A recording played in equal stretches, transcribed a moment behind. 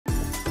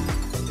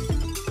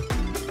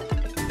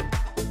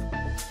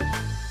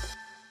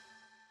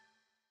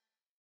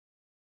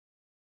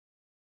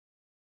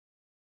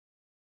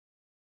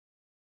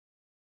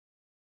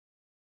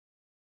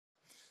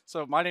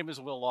So my name is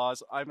Will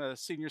Laws. I'm a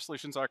senior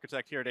solutions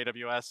architect here at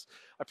AWS.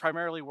 I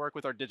primarily work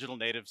with our digital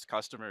natives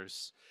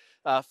customers.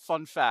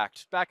 Fun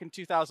fact, back in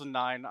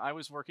 2009, I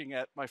was working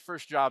at my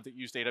first job that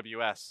used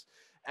AWS,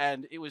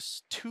 and it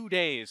was 2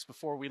 days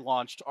before we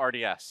launched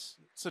RDS.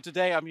 So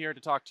today I'm here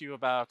to talk to you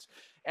about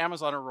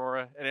Amazon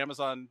Aurora and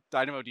Amazon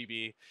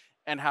DynamoDB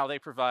and how they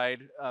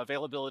provide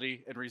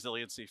availability and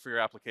resiliency for your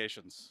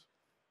applications.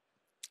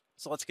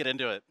 So let's get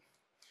into it.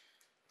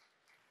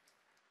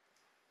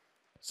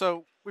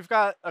 So we've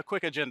got a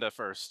quick agenda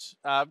first.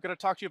 I'm going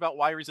to talk to you about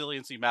why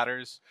resiliency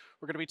matters.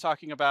 We're going to be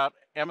talking about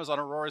Amazon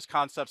Aurora's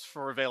concepts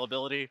for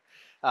availability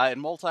in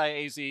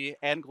multi-AZ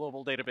and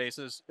global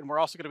databases. And we're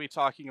also going to be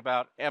talking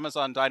about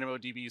Amazon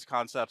DynamoDB's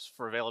concepts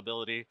for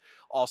availability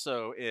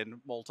also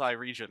in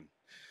multi-region.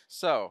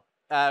 So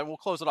we'll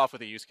close it off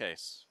with a use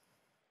case.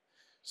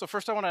 So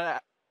first I want to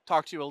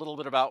talk to you a little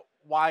bit about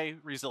why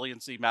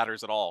resiliency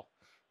matters at all.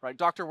 Right?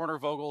 Dr. Werner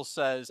Vogel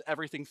says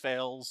everything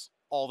fails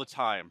all the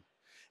time.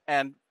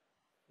 And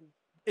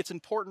it's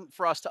important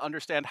for us to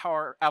understand how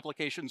our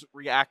applications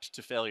react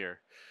to failure.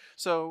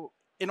 So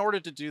in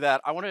order to do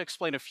that, I want to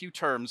explain a few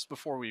terms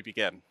before we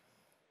begin.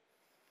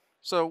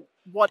 So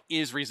what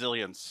is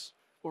resilience?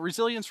 Well,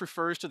 resilience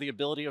refers to the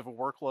ability of a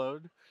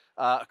workload,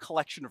 a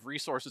collection of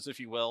resources, if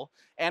you will,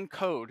 and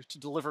code to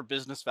deliver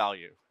business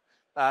value,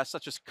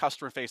 such as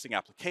customer-facing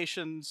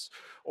applications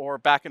or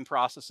backend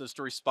processes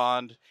to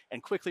respond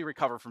and quickly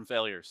recover from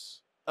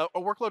failures.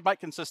 A workload might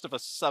consist of a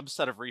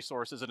subset of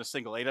resources in a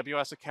single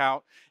AWS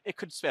account. It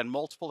could span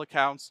multiple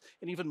accounts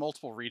and even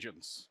multiple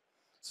regions.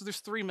 So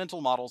there's three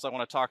mental models I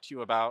want to talk to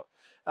you about.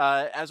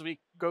 As we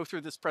go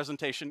through this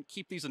presentation,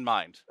 keep these in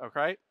mind,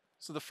 okay?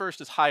 So the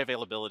first is high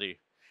availability.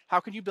 How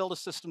can you build a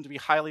system to be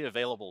highly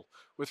available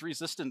with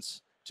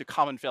resistance to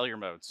common failure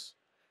modes?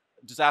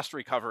 Disaster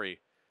recovery.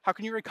 How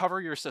can you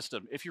recover your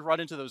system if you run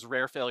into those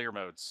rare failure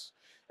modes?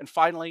 And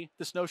finally,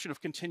 this notion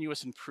of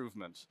continuous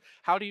improvement.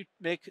 How do you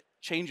make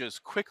changes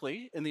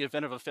quickly in the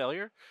event of a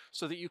failure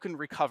so that you can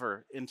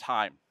recover in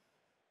time?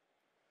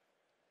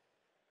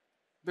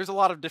 There's a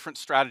lot of different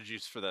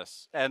strategies for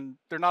this, and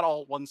they're not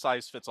all one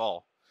size fits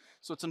all.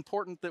 So it's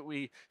important that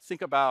we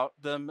think about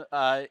them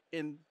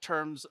in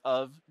terms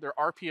of their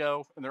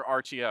RPO and their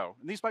RTO.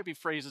 And these might be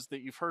phrases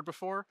that you've heard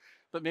before,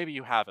 but maybe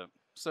you haven't.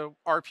 So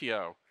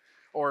RPO,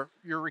 or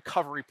your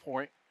recovery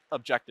point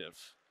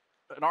objective.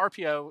 An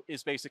RPO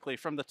is basically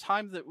from the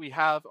time that we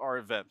have our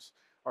event,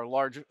 our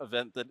large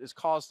event that has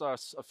caused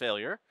us a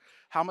failure,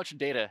 how much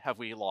data have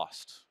we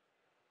lost?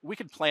 We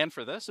can plan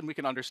for this and we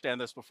can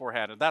understand this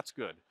beforehand, and that's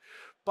good.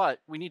 But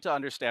we need to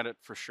understand it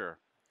for sure.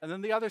 And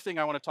then the other thing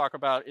I want to talk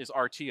about is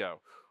RTO,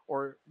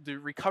 or the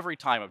recovery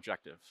time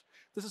objective.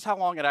 This is how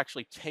long it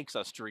actually takes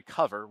us to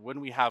recover when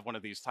we have one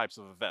of these types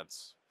of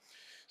events.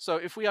 So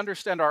if we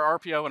understand our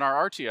RPO and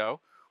our RTO,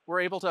 we're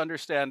able to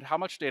understand how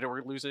much data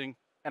we're losing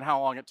and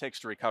how long it takes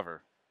to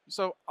recover.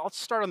 So I'll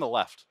start on the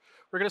left.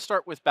 We're going to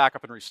start with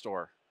backup and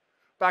restore.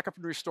 Backup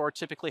and restore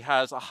typically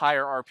has a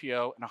higher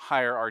RPO and a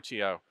higher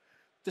RTO.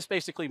 This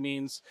basically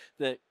means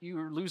that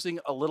you're losing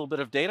a little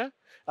bit of data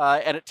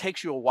and it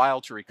takes you a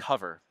while to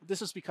recover.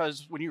 This is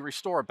because when you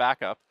restore a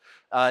backup,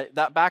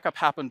 that backup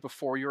happened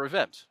before your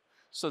event.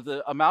 So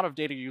the amount of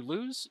data you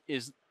lose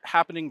is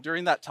happening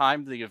during that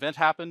time the event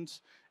happened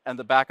and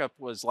the backup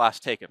was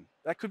last taken.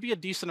 That could be a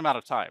decent amount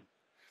of time.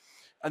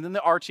 And then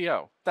the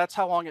RTO, that's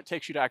how long it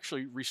takes you to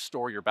actually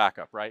restore your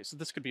backup, right? So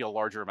this could be a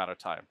larger amount of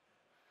time.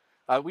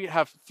 We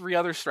have three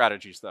other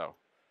strategies though.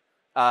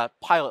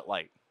 Pilot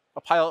light. A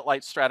pilot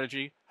light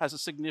strategy has a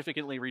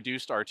significantly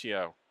reduced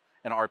RTO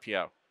and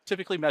RPO,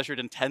 typically measured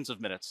in tens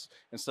of minutes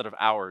instead of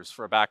hours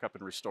for a backup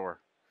and restore.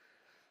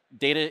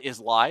 Data is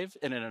live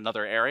and in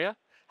another area.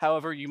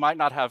 However, you might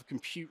not have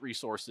compute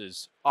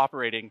resources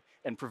operating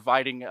and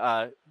providing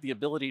the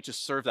ability to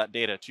serve that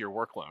data to your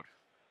workload.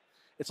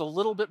 It's a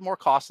little bit more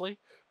costly,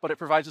 but it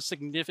provides a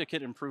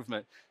significant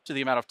improvement to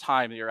the amount of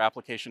time that your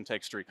application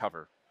takes to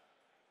recover.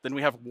 Then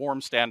we have warm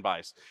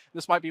standbys.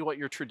 This might be what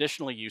you're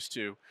traditionally used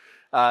to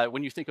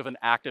when you think of an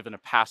active and a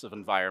passive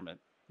environment.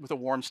 With a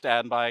warm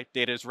standby,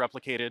 data is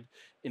replicated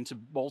into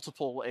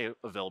multiple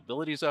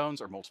availability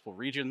zones or multiple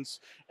regions,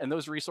 and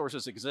those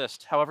resources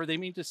exist. However, they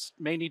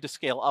may need to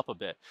scale up a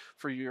bit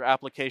for your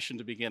application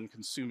to begin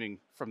consuming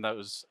from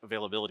those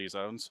availability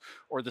zones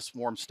or this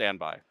warm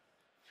standby.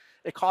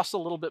 It costs a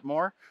little bit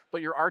more,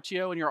 but your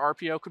RTO and your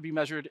RPO could be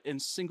measured in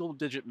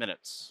single-digit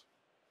minutes.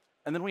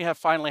 And then we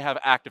finally have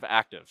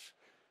active-active.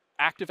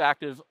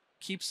 Active-active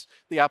keeps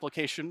the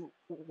application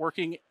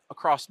working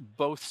across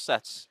both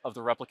sets of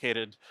the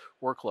replicated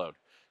workload.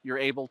 You're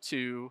able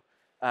to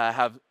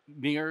have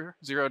near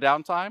zero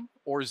downtime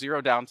or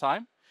zero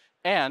downtime,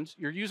 and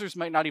your users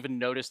might not even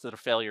notice that a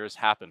failure has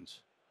happened.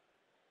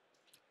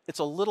 It's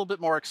a little bit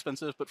more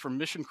expensive, but for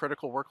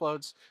mission-critical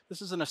workloads,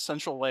 this is an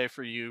essential way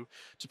for you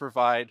to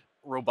provide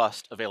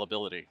robust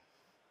availability.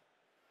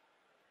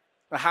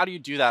 Now, how do you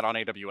do that on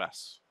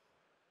AWS?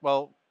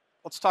 Well,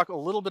 let's talk a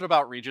little bit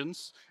about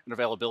regions and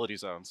availability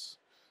zones.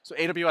 So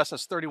AWS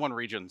has 31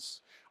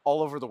 regions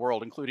all over the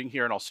world, including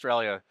here in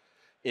Australia,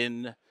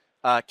 in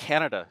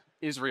Canada,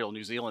 Israel,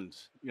 New Zealand,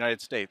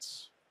 United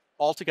States.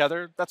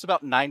 Altogether, that's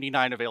about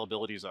 99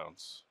 availability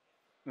zones.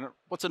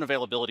 What's an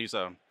availability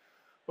zone?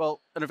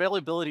 Well, an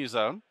availability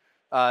zone,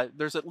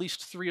 there's at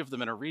least 3 of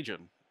them in a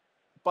region.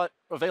 But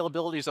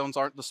availability zones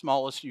aren't the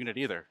smallest unit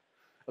either.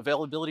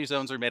 Availability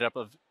zones are made up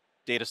of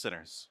data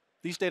centers.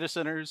 These data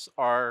centers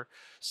are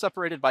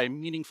separated by a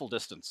meaningful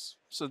distance,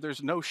 so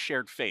there's no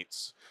shared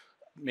fates,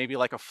 maybe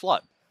like a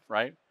flood,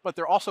 right? But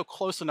they're also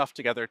close enough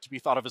together to be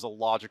thought of as a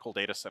logical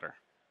data center.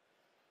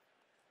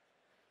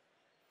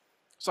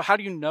 So how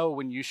do you know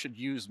when you should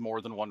use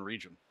more than one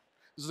region?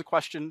 This is a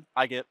question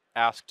I get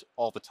asked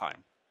all the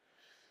time.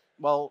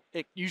 Well,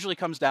 it usually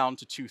comes down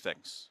to 2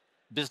 things: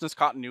 business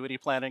continuity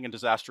planning and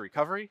disaster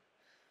recovery,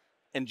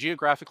 and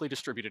geographically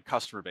distributed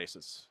customer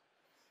bases.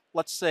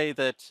 Let's say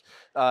that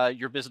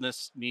your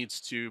business needs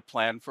to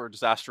plan for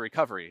disaster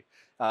recovery,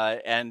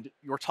 and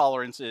your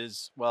tolerance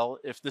is, well,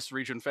 if this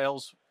region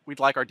fails, we'd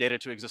like our data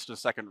to exist in a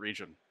second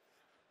region.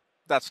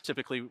 That's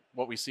typically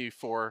what we see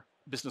for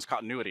business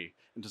continuity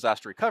and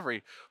disaster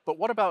recovery. But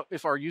what about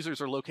if our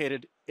users are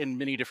located in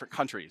many different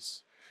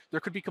countries?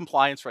 There could be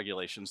compliance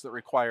regulations that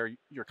require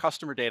your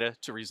customer data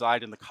to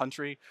reside in the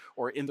country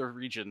or in the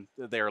region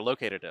that they are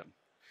located in.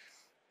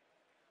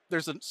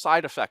 There's a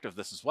side effect of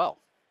this as well.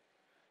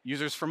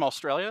 Users from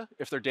Australia,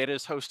 if their data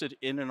is hosted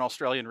in an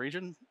Australian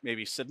region,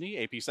 maybe Sydney,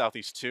 AP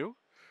Southeast 2,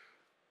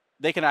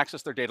 they can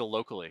access their data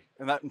locally,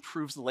 and that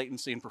improves the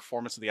latency and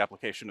performance of the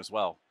application as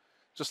well.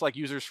 Just like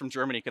users from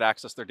Germany could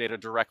access their data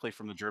directly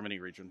from the Germany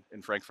region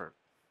in Frankfurt.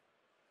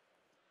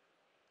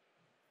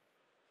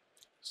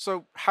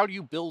 So how do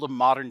you build a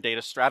modern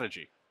data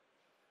strategy?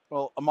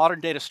 Well, a modern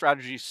data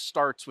strategy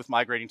starts with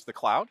migrating to the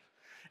cloud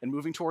and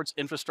moving towards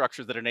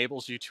infrastructure that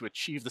enables you to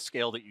achieve the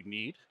scale that you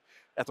need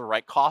at the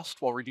right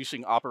cost while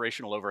reducing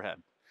operational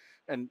overhead.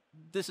 And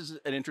this is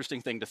an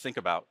interesting thing to think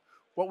about.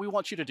 What we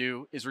want you to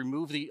do is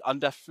remove the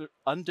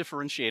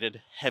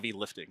undifferentiated heavy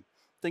lifting.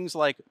 Things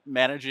like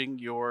managing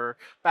your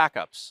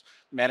backups,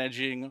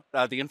 managing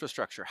the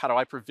infrastructure. How do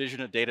I provision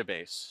a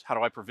database? How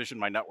do I provision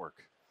my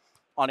network?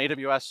 On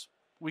AWS,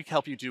 we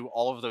help you do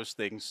all of those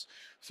things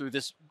through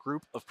this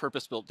group of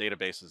purpose-built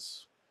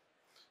databases.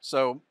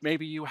 So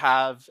maybe you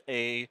have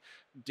a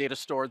data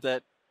store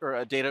that, or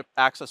a data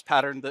access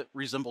pattern that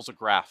resembles a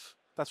graph.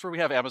 That's where we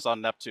have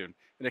Amazon Neptune,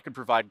 and it can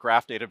provide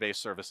graph database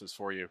services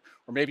for you.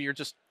 Or maybe you're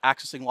just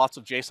accessing lots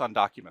of JSON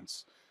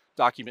documents.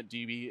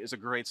 DocumentDB is a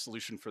great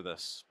solution for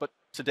this. But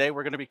today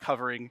we're going to be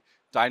covering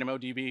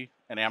DynamoDB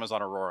and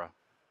Amazon Aurora.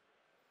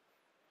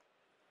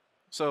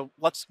 So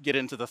let's get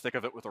into the thick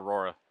of it with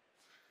Aurora.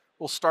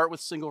 We'll start with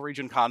single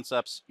region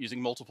concepts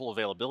using multiple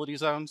availability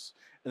zones,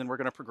 and then we're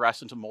going to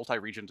progress into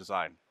multi-region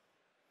design.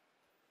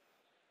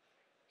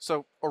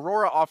 So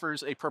Aurora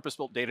offers a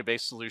purpose-built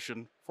database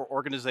solution for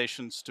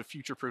organizations to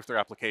future-proof their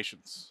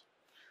applications.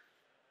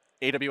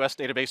 AWS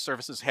database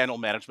services handle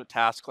management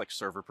tasks like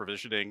server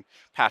provisioning,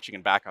 patching,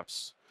 and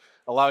backups,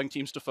 allowing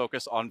teams to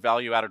focus on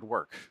value-added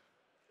work.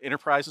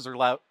 Enterprises are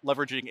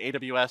leveraging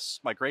AWS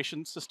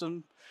migration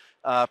system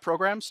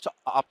programs to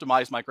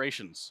optimize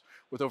migrations,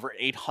 with over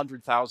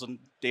 800,000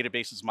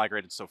 databases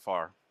migrated so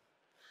far.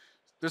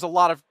 There's a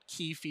lot of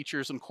key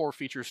features and core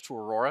features to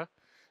Aurora,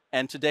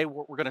 and today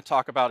what we're going to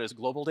talk about is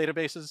global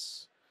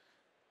databases,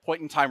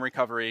 point-in-time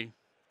recovery,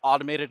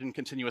 automated and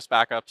continuous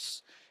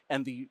backups,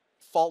 and the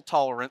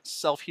fault-tolerant,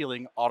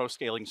 self-healing,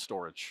 auto-scaling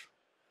storage.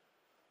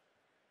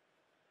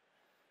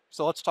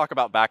 So let's talk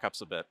about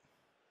backups a bit.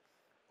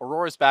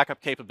 Aurora's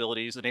backup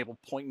capabilities enable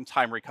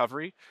point-in-time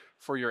recovery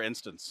for your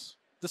instance.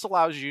 This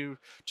allows you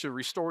to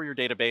restore your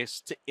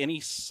database to any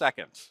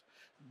second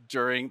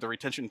during the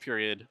retention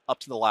period up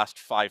to the last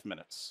 5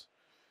 minutes.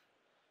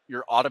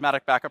 Your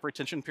automatic backup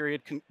retention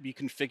period can be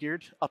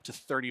configured up to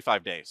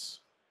 35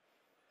 days.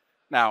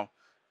 Now,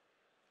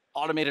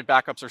 automated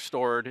backups are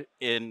stored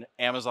in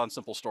Amazon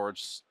Simple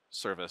Storage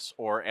Service,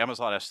 or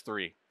Amazon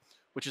S3,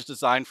 which is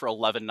designed for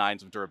 11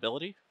 nines of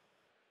durability.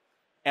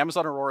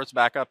 Amazon Aurora's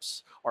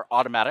backups are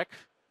automatic,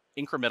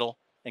 incremental,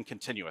 and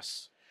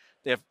continuous.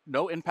 They have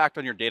no impact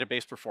on your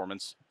database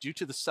performance due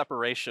to the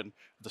separation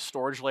of the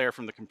storage layer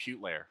from the compute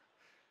layer.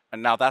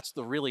 And now that's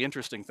the really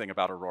interesting thing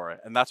about Aurora,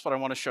 and that's what I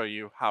want to show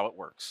you how it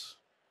works.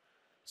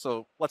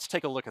 So let's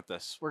take a look at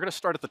this. We're going to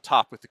start at the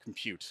top with the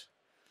compute.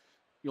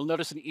 You'll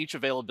notice in each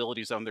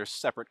availability zone there's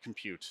separate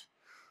compute.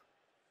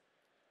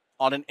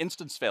 On an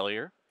instance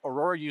failure,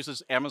 Aurora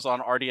uses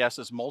Amazon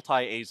RDS's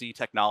multi-AZ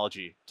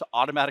technology to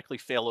automatically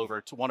fail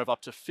over to one of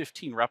up to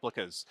 15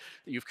 replicas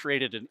that you've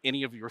created in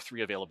any of your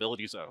 3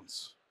 availability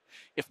zones.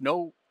 If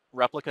no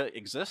replica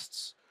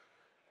exists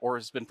or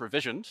has been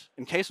provisioned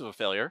in case of a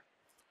failure,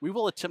 we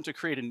will attempt to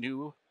create a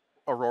new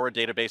Aurora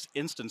database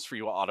instance for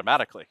you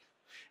automatically.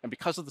 And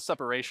because of the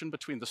separation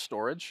between the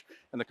storage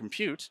and the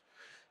compute,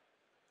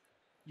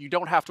 you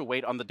don't have to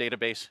wait on the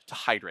database to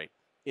hydrate.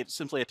 It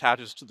simply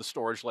attaches to the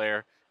storage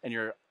layer and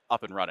you're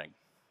up and running.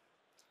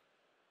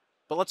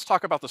 But let's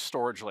talk about the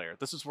storage layer.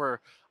 This is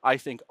where I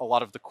think a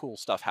lot of the cool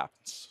stuff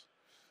happens.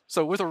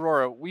 So with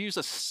Aurora, we use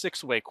a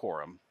 6-way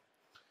quorum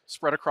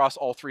spread across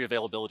all 3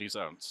 availability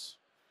zones.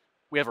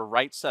 we have a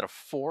write set of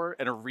 4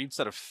 and a read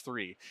set of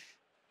 3.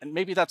 And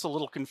maybe that's a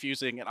little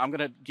confusing, and I'm going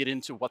to get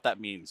into what that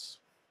means.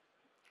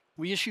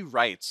 We issue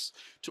writes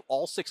to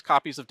all 6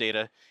 copies of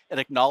data and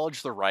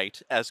acknowledge the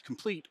write as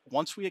complete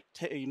once we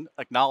obtain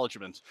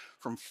acknowledgement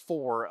from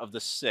 4 of the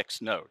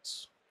 6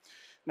 nodes.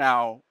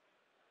 Now,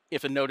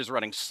 if a node is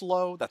running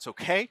slow, that's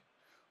okay.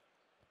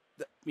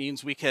 That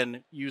means we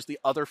can use the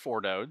other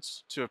 4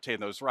 nodes to obtain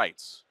those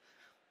writes.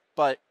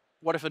 But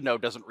what if a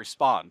node doesn't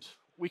respond?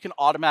 We can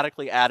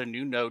automatically add a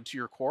new node to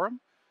your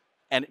quorum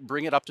and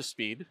bring it up to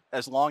speed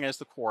as long as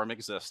the quorum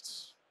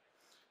exists.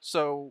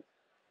 So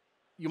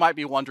you might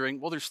be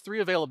wondering, well, there's 3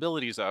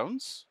 availability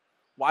zones.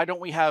 Why don't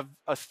we have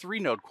a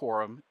 3-node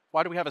quorum?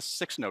 Why do we have a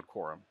 6-node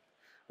quorum?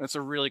 That's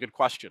a really good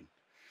question.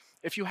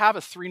 If you have a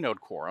 3-node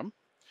quorum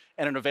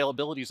and an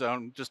availability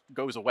zone just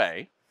goes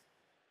away,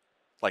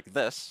 like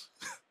this,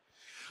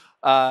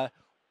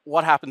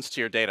 what happens to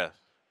your data?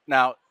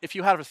 Now, if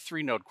you have a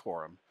 3-node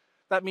quorum,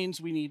 that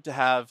means we need to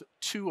have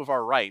 2 of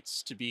our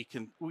writes to be,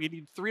 we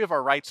need 3 of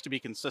our writes to be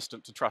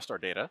consistent to trust our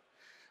data,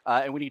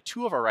 and we need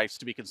 2 of our writes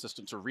to be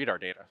consistent to read our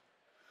data.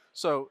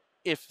 So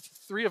if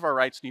 3 of our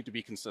writes need to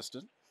be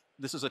consistent,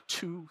 this is a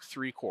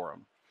 2-3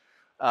 quorum.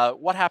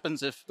 What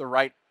happens if the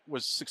write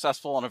was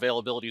successful on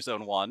availability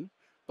zone 1,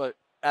 but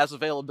as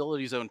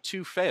availability zone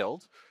 2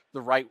 failed,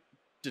 the write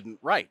didn't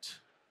write?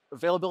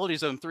 Availability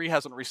zone 3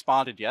 hasn't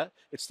responded yet.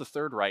 It's the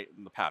 3rd write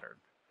in the pattern.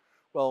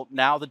 Well,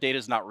 now the data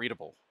is not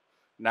readable.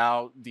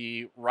 Now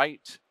the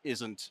writes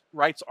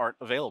aren't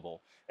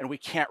available, and we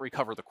can't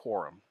recover the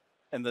quorum,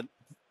 and the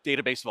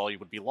database volume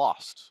would be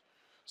lost.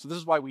 So this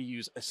is why we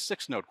use a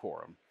 6-node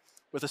quorum.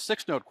 With a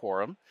 6-node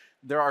quorum,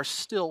 there are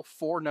still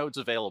 4 nodes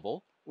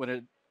available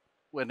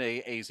when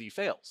a AZ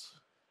fails.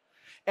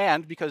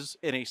 And because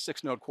in a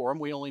 6-node quorum,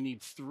 we only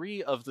need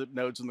 3 of the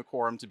nodes in the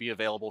quorum to be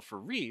available for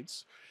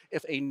reads,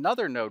 if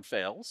another node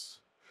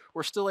fails,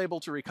 we're still able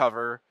to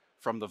recover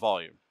from the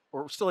volume.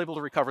 We're still able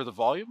to recover the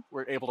volume,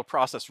 we're able to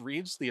process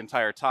reads the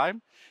entire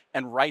time,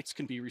 and writes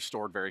can be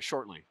restored very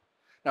shortly.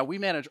 Now, we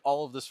manage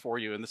all of this for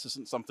you, and this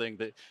isn't something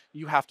that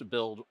you have to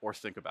build or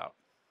think about.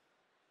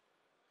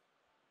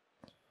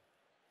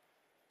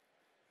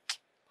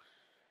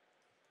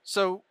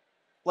 So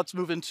let's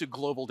move into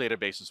global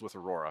databases with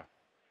Aurora.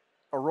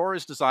 Aurora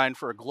is designed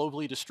for a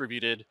globally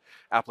distributed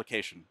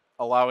application,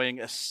 allowing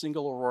a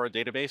single Aurora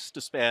database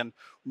to span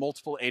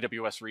multiple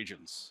AWS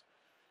regions.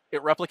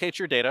 It replicates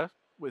your data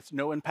with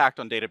no impact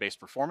on database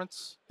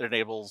performance. It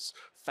enables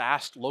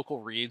fast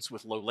local reads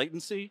with low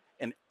latency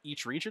in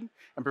each region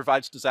and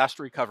provides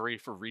disaster recovery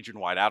for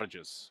region-wide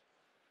outages.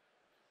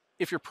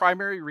 If your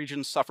primary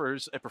region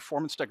suffers a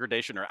performance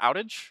degradation or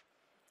outage,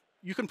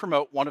 you can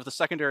promote one of the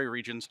secondary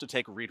regions to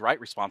take read-write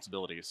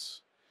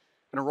responsibilities.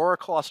 An Aurora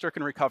cluster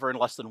can recover in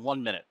less than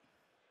 1 minute,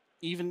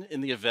 even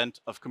in the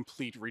event of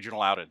complete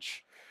regional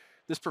outage.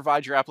 This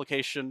provides your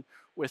application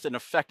with an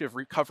effective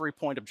recovery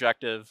point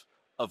objective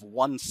of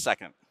 1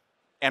 second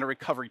and a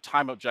recovery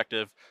time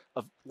objective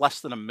of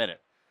less than a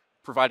minute,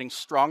 providing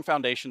strong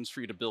foundations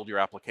for you to build your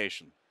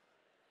application.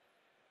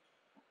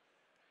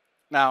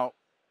 Now,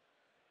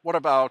 what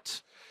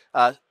about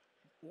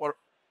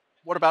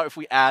if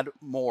we add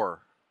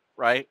more,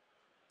 right?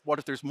 What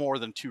if there's more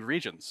than 2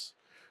 regions?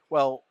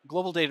 Well,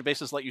 global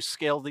databases let you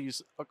scale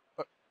these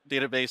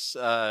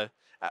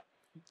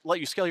let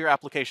you scale your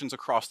applications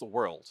across the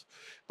world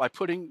by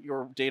putting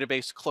your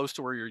database close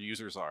to where your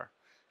users are.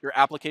 Your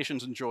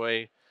applications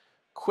enjoy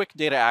quick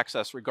data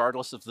access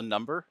regardless of the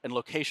number and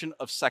location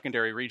of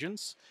secondary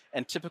regions,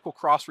 and typical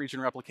cross-region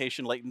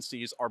replication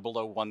latencies are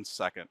below 1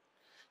 second.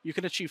 You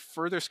can achieve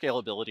further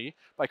scalability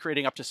by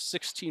creating up to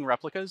 16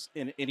 replicas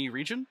in any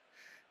region,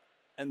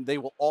 and they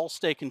will all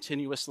stay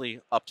continuously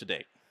up to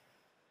date.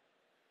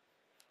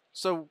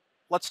 So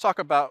let's talk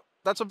about,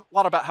 that's a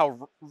lot about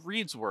how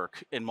reads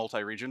work in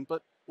multi-region,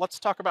 but let's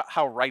talk about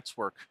how writes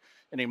work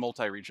in a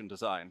multi-region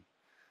design.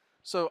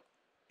 So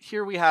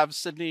here we have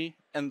Sydney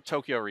and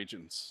Tokyo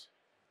regions,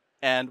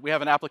 and we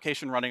have an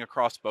application running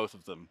across both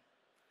of them.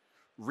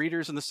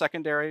 Readers in the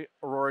secondary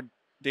Aurora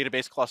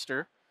database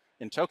cluster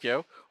in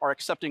Tokyo are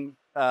accepting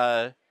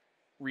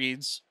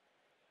reads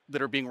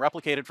that are being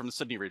replicated from the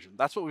Sydney region.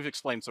 That's what we've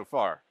explained so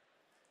far.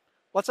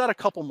 Let's add a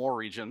couple more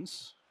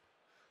regions.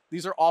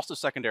 These are also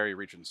secondary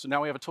regions. So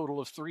now we have a total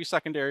of 3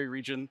 secondary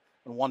regions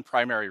and 1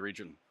 primary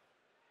region.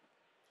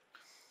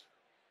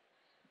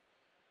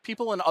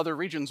 People in other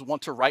regions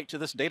want to write to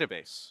this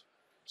database.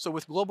 So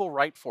with global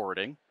write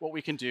forwarding, what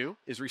we can do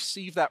is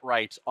receive that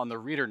write on the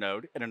reader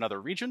node in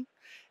another region,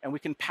 and we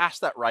can pass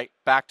that write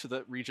back to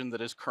the region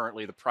that is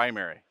currently the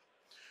primary.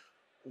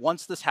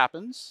 Once this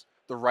happens,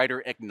 the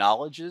writer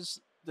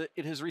acknowledges that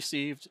it has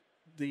received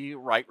the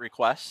write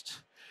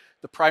request.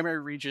 The primary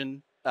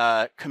region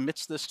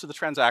commits this to the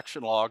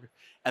transaction log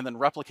and then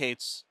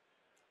replicates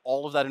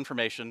all of that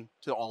information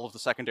to all of the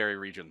secondary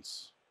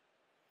regions.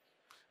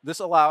 This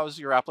allows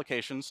your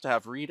applications to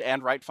have read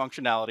and write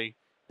functionality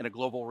in a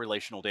global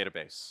relational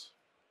database.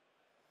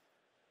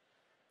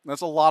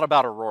 That's a lot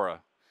about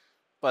Aurora,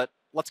 but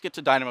let's get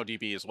to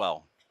DynamoDB as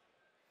well.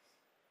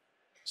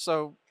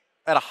 So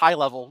At a high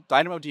level,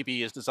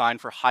 DynamoDB is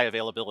designed for high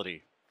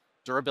availability,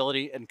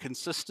 durability, and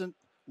consistent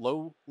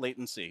low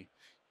latency,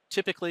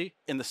 typically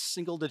in the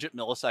single-digit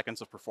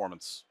milliseconds of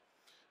performance.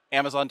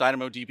 Amazon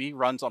DynamoDB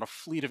runs on a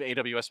fleet of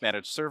AWS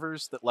managed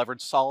servers that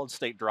leverage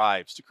solid-state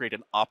drives to create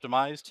an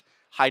optimized,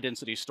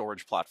 high-density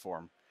storage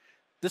platform.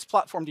 This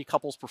platform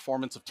decouples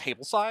performance of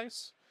table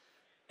size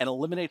and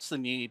eliminates the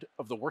need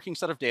of the working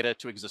set of data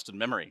to exist in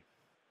memory,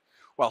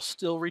 while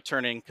still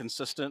returning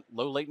consistent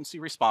low-latency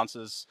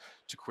responses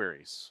to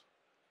queries.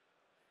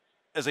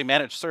 As a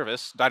managed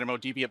service,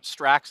 DynamoDB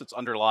abstracts its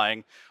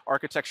underlying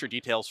architecture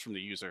details from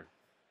the user.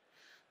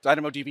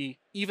 DynamoDB,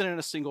 even in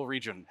a single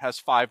region, has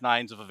 5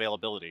 nines of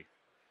availability.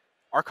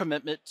 Our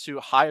commitment to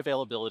high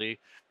availability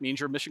means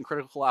your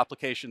mission-critical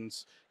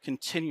applications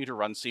continue to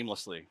run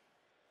seamlessly.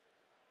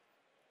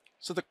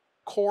 So the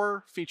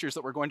core features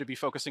that we're going to be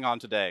focusing on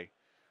today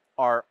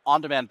are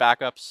on-demand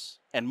backups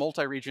and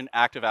multi-region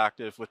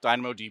active-active with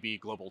DynamoDB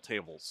global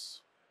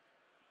tables.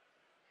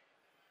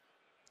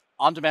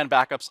 On-demand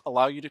backups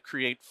allow you to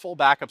create full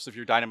backups of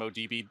your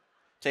DynamoDB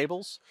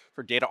tables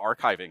for data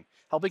archiving,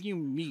 helping you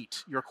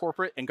meet your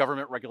corporate and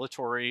government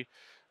regulatory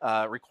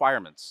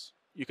requirements.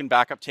 You can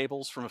back up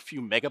tables from a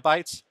few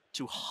megabytes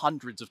to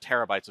hundreds of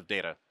terabytes of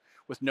data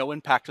with no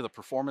impact to the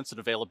performance and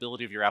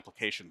availability of your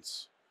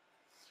applications.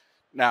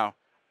 Now,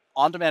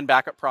 on-demand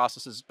backup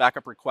processes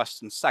backup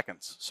requests in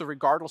seconds. So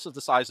regardless of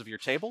the size of your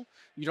table,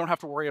 you don't have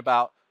to worry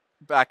about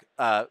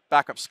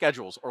backup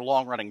schedules or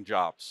long-running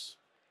jobs.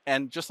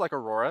 And just like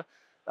Aurora,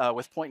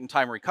 with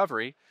point-in-time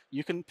recovery,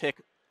 you can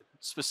pick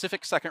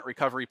specific second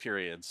recovery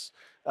periods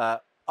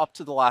up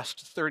to the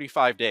last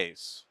 35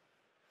 days.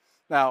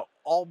 Now,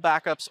 all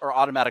backups are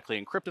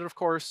automatically encrypted, of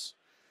course,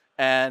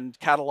 and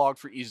cataloged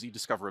for easy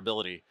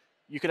discoverability.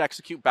 You can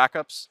execute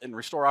backups and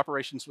restore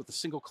operations with a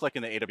single click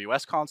in the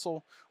AWS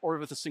console or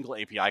with a single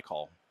API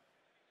call.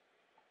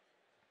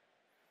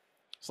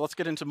 So let's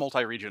get into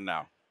multi-region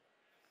now.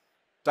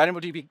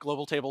 DynamoDB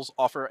Global Tables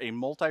offer a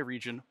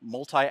multi-region,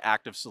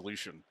 multi-active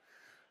solution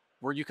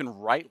where you can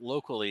write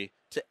locally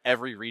to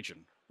every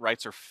region.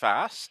 Writes are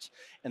fast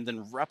and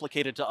then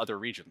replicated to other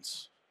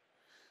regions.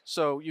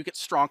 So you get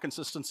strong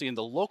consistency in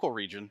the local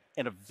region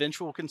and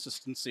eventual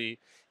consistency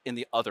in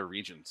the other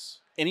regions.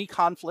 Any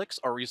conflicts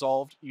are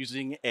resolved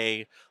using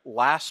a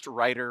last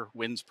writer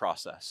wins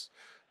process.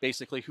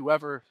 Basically,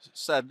 whoever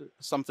said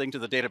something to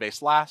the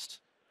database last,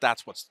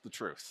 that's what's the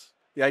truth.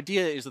 The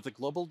idea is that the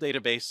global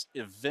database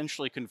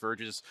eventually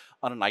converges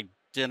on an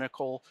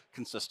identical,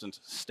 consistent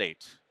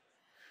state.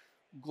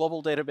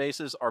 Global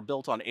databases are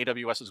built on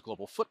AWS's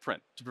global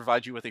footprint to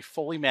provide you with a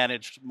fully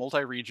managed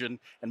multi-region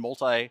and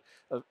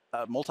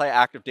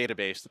multi-active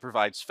database that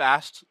provides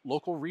fast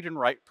local read and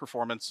write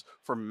performance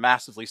for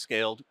massively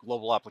scaled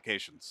global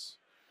applications.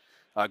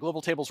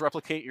 Global tables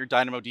replicate your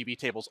DynamoDB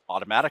tables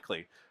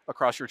automatically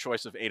across your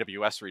choice of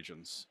AWS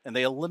regions, and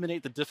they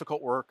eliminate the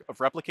difficult work of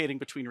replicating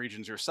between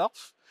regions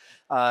yourself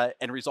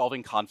and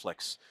resolving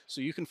conflicts, so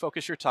you can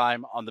focus your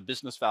time on the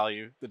business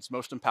value that's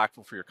most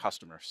impactful for your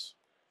customers.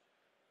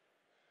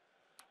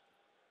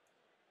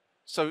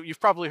 So you've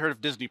probably heard of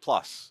Disney+.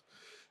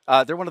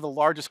 They're one of the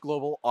largest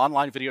global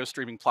online video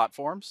streaming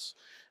platforms.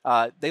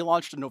 They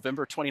launched in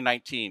November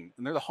 2019,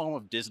 and they're the home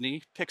of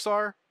Disney,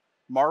 Pixar,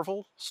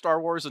 Marvel, Star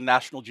Wars, and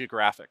National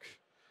Geographic.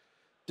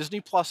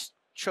 Disney+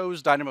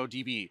 chose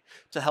DynamoDB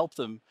to help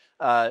them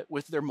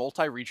with their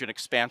multi-region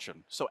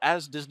expansion. So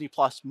as Disney+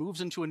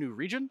 moves into a new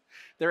region,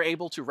 they're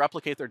able to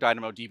replicate their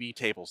DynamoDB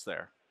tables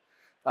there.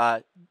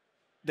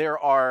 There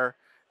are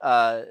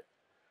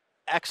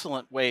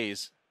excellent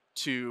ways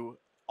to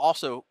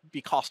also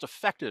be cost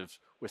effective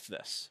with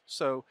this.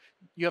 So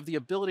you have the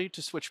ability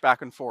to switch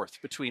back and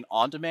forth between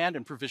on-demand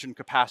and provision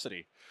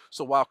capacity.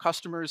 So while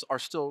customers are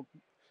still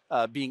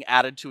being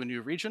added to a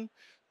new region,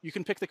 you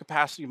can pick the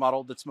capacity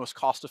model that's most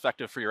cost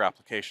effective for your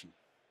application.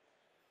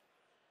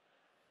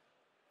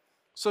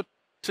 So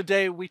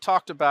today we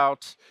talked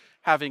about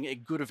having a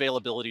good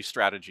availability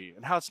strategy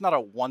and how it's not a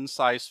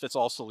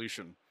one-size-fits-all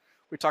solution.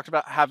 We talked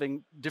about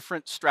having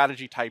different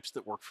strategy types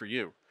that work for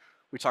you.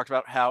 We talked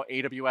about how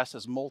AWS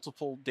has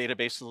multiple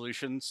database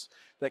solutions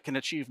that can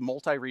achieve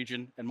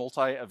multi-region and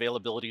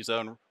multi-availability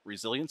zone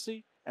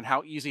resiliency, and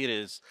how easy it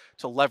is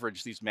to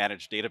leverage these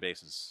managed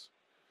databases.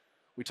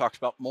 We talked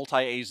about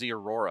multi-AZ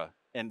Aurora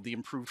and the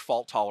improved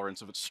fault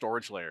tolerance of its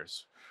storage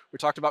layers. We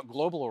talked about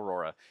global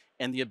Aurora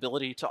and the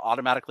ability to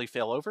automatically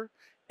fail over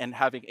and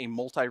having a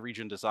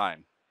multi-region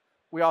design.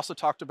 We also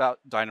talked about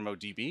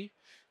DynamoDB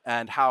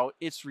and how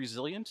it's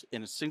resilient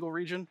in a single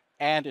region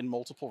and in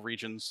multiple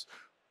regions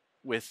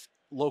with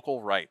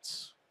local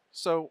rights.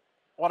 So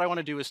what I want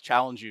to do is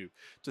challenge you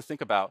to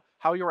think about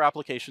how your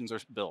applications are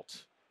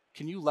built.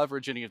 Can you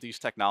leverage any of these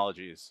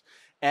technologies?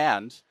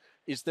 And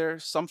is there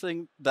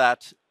something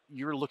that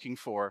you're looking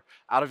for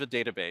out of a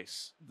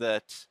database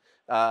that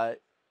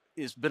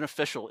is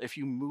beneficial if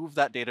you move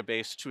that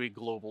database to a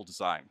global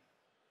design?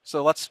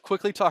 So let's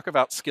quickly talk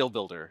about Skill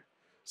Builder.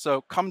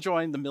 So come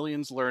join the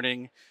millions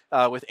learning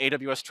with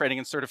AWS training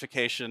and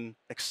certification,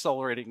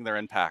 accelerating their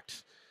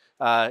impact.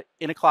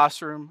 In a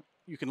classroom,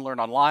 you can learn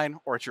online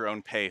or at your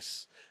own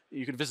pace.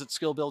 You can visit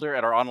Skill Builder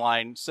at our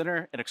online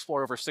center and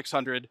explore over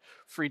 600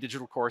 free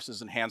digital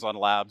courses and hands-on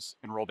labs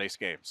and role-based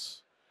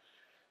games.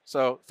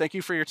 So thank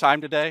you for your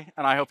time today,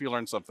 and I hope you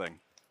learned something.